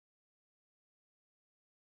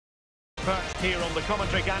perched here on the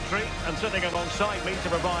commentary gantry, and sitting alongside me to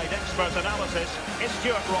provide expert analysis is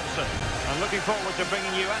Stuart Robson. I'm looking forward to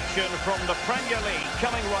bringing you action from the Premier League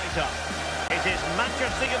coming right up. It is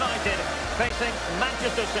Manchester United facing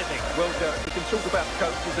Manchester City. Well, we can talk about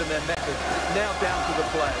coaches and their methods. It's now down to the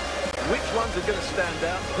players. Which ones are going to stand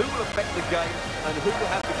out, who will affect the game, and who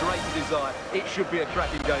will have the greater desire. It should be a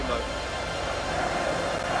cracking game, though.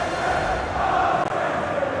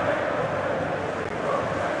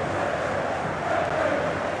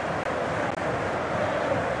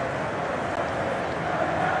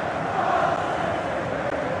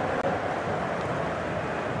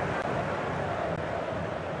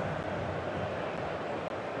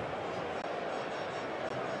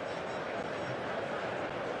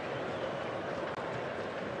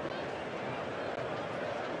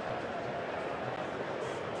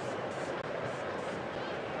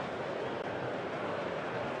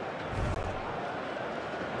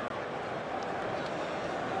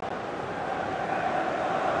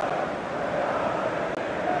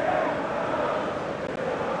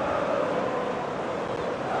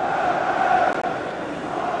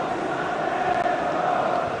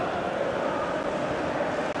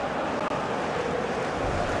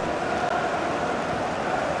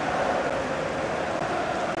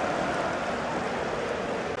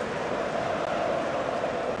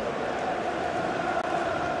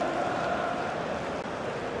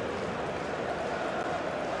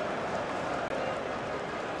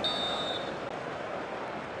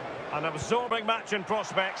 An absorbing match in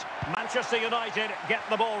prospect. Manchester United get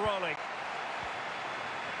the ball rolling.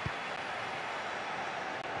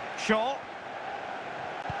 Shaw.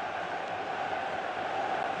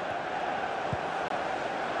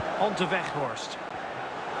 On to Weghorst.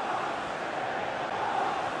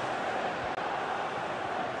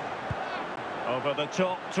 Over the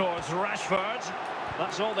top towards Rashford.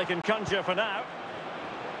 That's all they can conjure for now.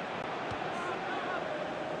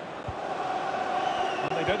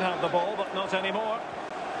 They did have the ball, but not anymore.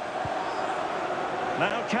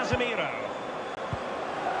 Now Casemiro.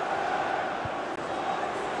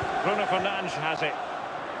 Bruno Fernandes has it.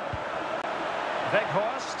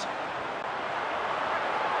 Weghorst.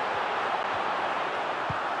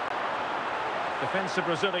 Defensive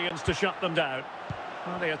Brazilians to shut them down.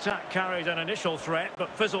 Well, the attack carried an initial threat, but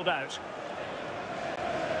fizzled out.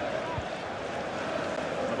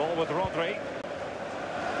 The ball with Rodri.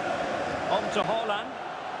 On to Haaland.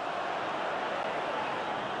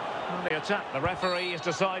 On the attack, the referee has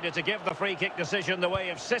decided to give the free kick decision the way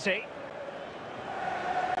of City.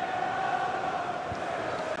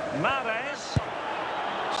 Mahrez.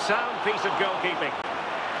 Sound piece of goalkeeping.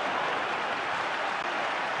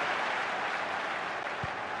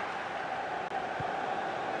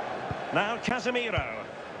 Now Casemiro.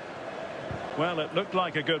 Well, it looked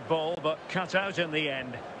like a good ball, but cut out in the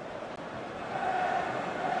end.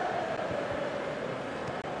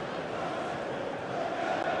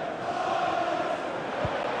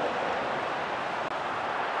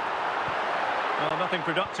 Well, nothing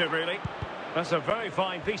productive, really. That's a very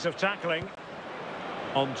fine piece of tackling.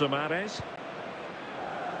 On to Mahrez.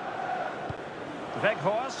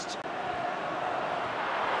 Weghorst.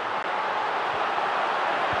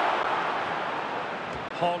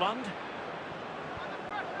 Haaland.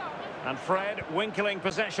 And Fred winkling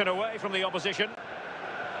possession away from the opposition.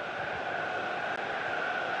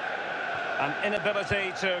 An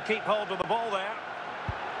inability to keep hold of the ball there.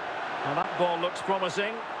 Well, that ball looks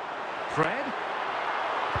promising. Fred.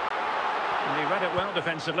 And he read it well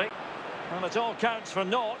defensively. Well, it all counts for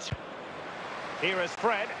naught. Here is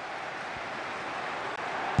Fred.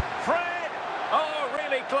 Fred! Oh,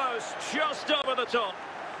 really close. Just over the top.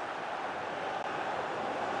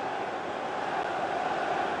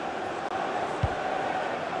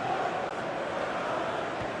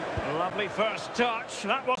 Lovely first touch.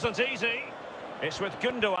 That wasn't easy. It's with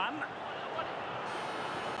Gundogan.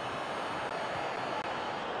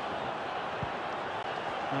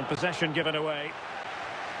 And possession given away.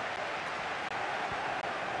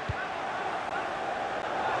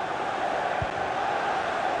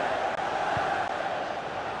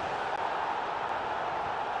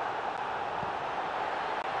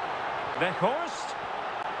 Weghorst.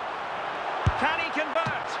 Can he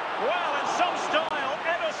convert? Well, in some style,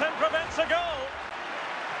 Ederson prevents a goal.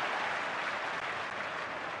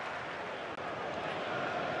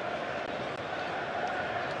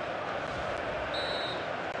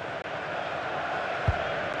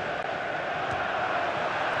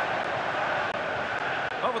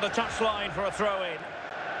 Over the touchline for a throw-in.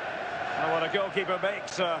 And when a goalkeeper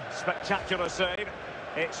makes a spectacular save,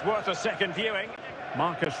 it's worth a second viewing.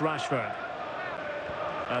 Marcus Rashford.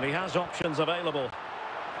 And he has options available.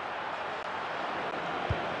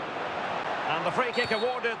 And the free kick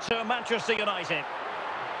awarded to Manchester United.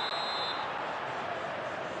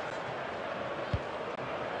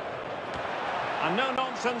 And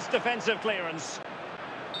no-nonsense defensive clearance.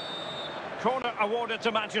 Corner awarded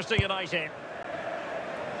to Manchester United.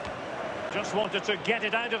 Just wanted to get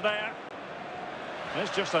it out of there.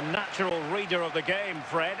 It's just a natural reader of the game,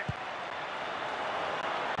 Fred.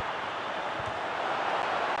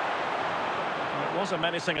 It was a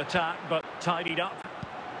menacing attack, but tidied up.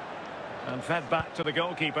 And fed back to the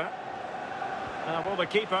goalkeeper. Will the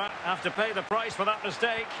keeper have to pay the price for that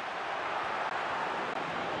mistake?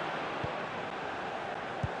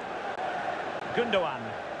 Gundogan.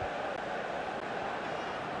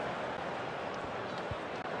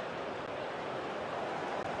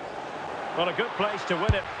 Well, a good place to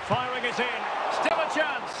win it. Firing it in. Still a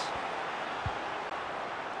chance.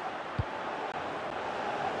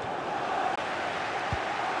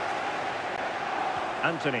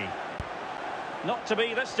 Anthony. Not to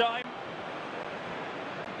be this time.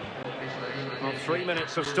 Well, 3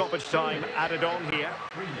 minutes of stoppage time added on here.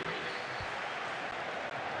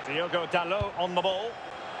 Diogo Dalot on the ball.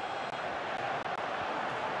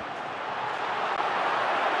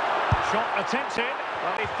 Shot attempted,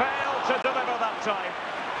 but he failed to deliver that time.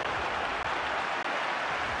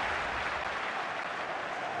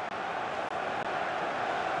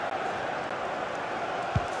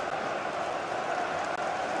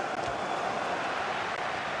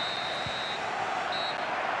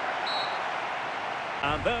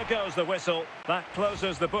 And there goes the whistle. That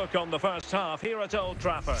closes the book on the first half here at Old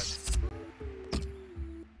Trafford.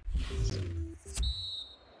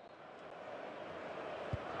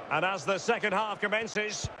 And as the second half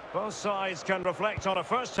commences, both sides can reflect on a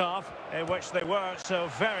first half in which they were so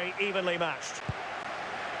very evenly matched.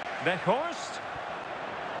 Weghorst.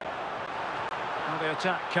 Well, the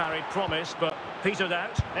attack carried promise, but petered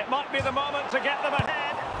out. It might be the moment to get them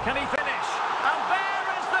ahead. Can he finish? And there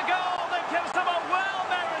is the goal that gives them a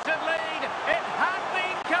well-merited lead. It had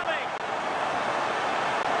been coming.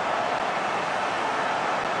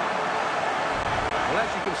 Well,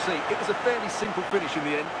 as you can see, it was a fairly simple finish in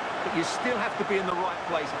the end, but you still have to be in the right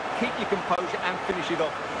place, keep your composure and finish it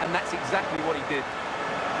off, and that's exactly what he did.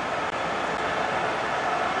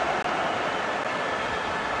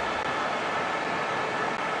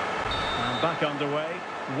 And back underway,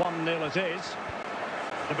 1-0 it is.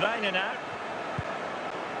 De Bruyne now.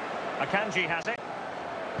 Akanji has it.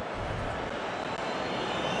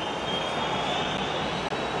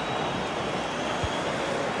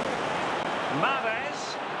 Mahrez.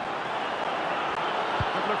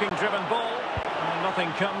 Good-looking driven ball. And nothing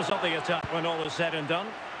comes of the attack when all is said and done.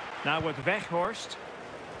 Now with Weghorst.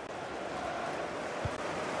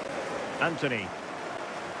 Anthony.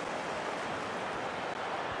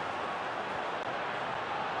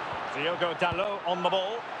 Diogo Dalot on the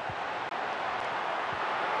ball.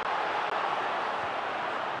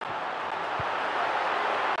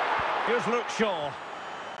 Here's Luke Shaw.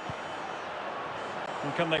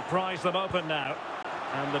 And can they prise them open now?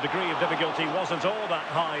 And the degree of difficulty wasn't all that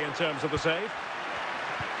high in terms of the save.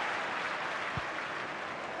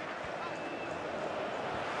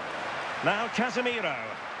 Now Casemiro.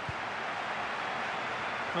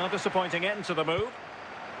 Well, disappointing end to the move.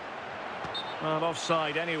 Well,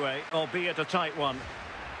 offside anyway, albeit a tight one.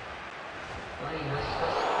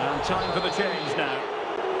 And time for the change now.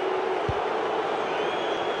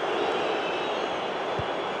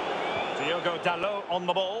 Diogo Dalot on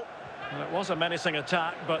the ball. Well, it was a menacing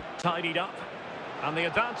attack, but tidied up. And the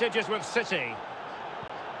advantage is with City.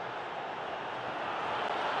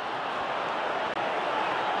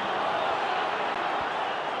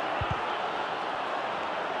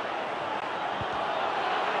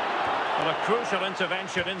 Well, a crucial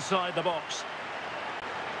intervention inside the box.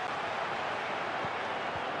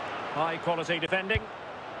 High quality defending.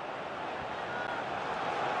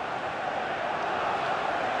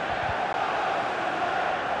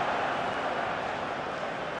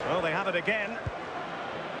 Well, they have it again.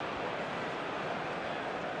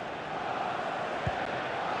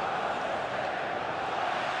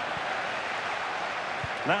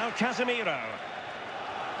 Now Casemiro.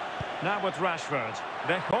 Now with Rashford.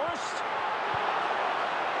 Weghorst.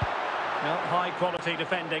 Well, high quality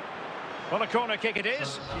defending. Well, a corner kick it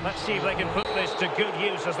is. Let's see if they can put this to good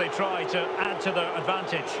use as they try to add to their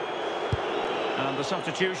advantage. And the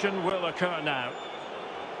substitution will occur now.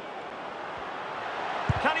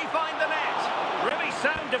 Can he find the net? Really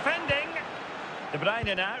sound defending. De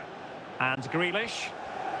Bruyne now. And Grealish.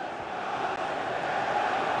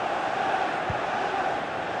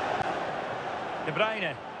 De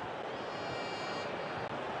Bruyne.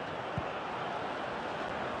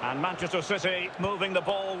 And Manchester City moving the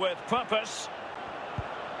ball with purpose.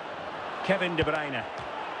 Kevin De Bruyne.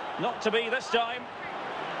 Not to be this time.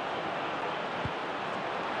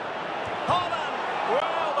 Holland!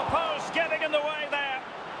 Well, the post getting in the way there.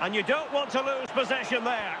 And you don't want to lose possession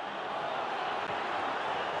there.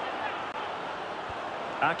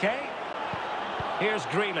 Okay. Here's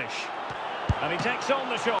Grealish. And he takes on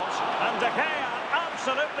the shot. And De Gea,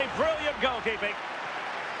 absolutely brilliant goalkeeping.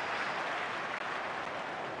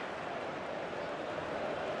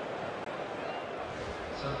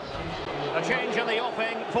 A change in the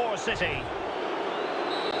offing for City.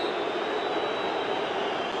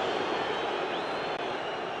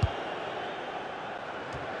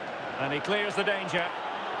 And he clears the danger.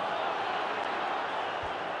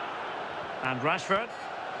 And Rashford.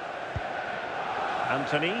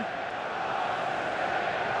 Anthony.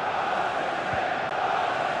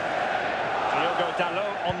 Diogo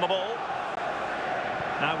Dalot on the ball.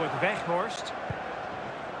 Now with Weghorst.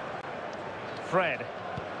 Fred.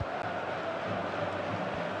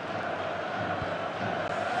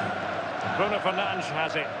 Bruno Fernandes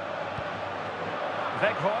has it.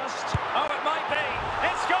 Weghorst. Oh, it might be.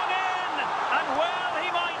 It's gone in! And well, he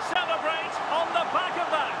might celebrate on the back of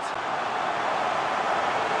that.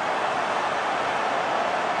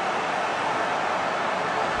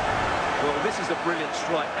 Well, this is a brilliant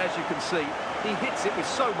strike, as you can see. He hits it with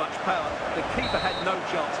so much power. The keeper had no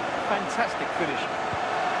chance. Fantastic finish.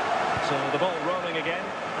 So the ball rolling again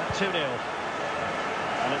at 2-0.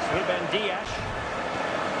 And it's Ruben Dias.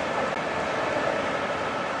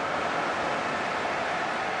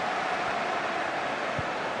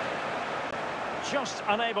 Just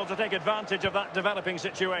unable to take advantage of that developing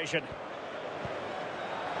situation.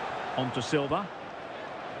 On to Silva.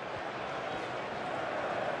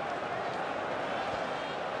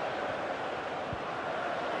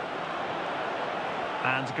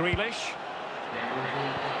 And Grealish.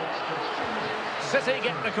 City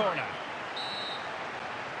get the corner.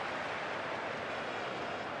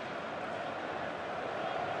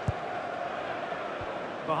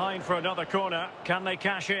 Behind for another corner. Can they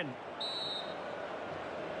cash in?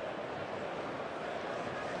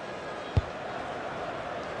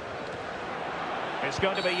 It's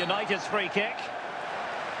going to be United's free kick.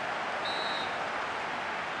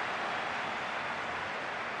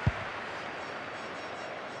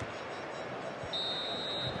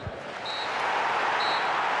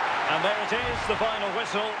 And there it is, the final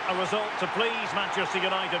whistle, a result to please Manchester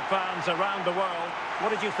United fans around the world.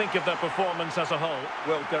 What did you think of their performance as a whole?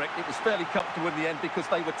 Well, Derek, it was fairly comfortable in the end because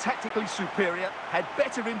they were tactically superior, had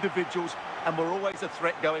better individuals, and were always a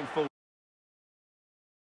threat going forward.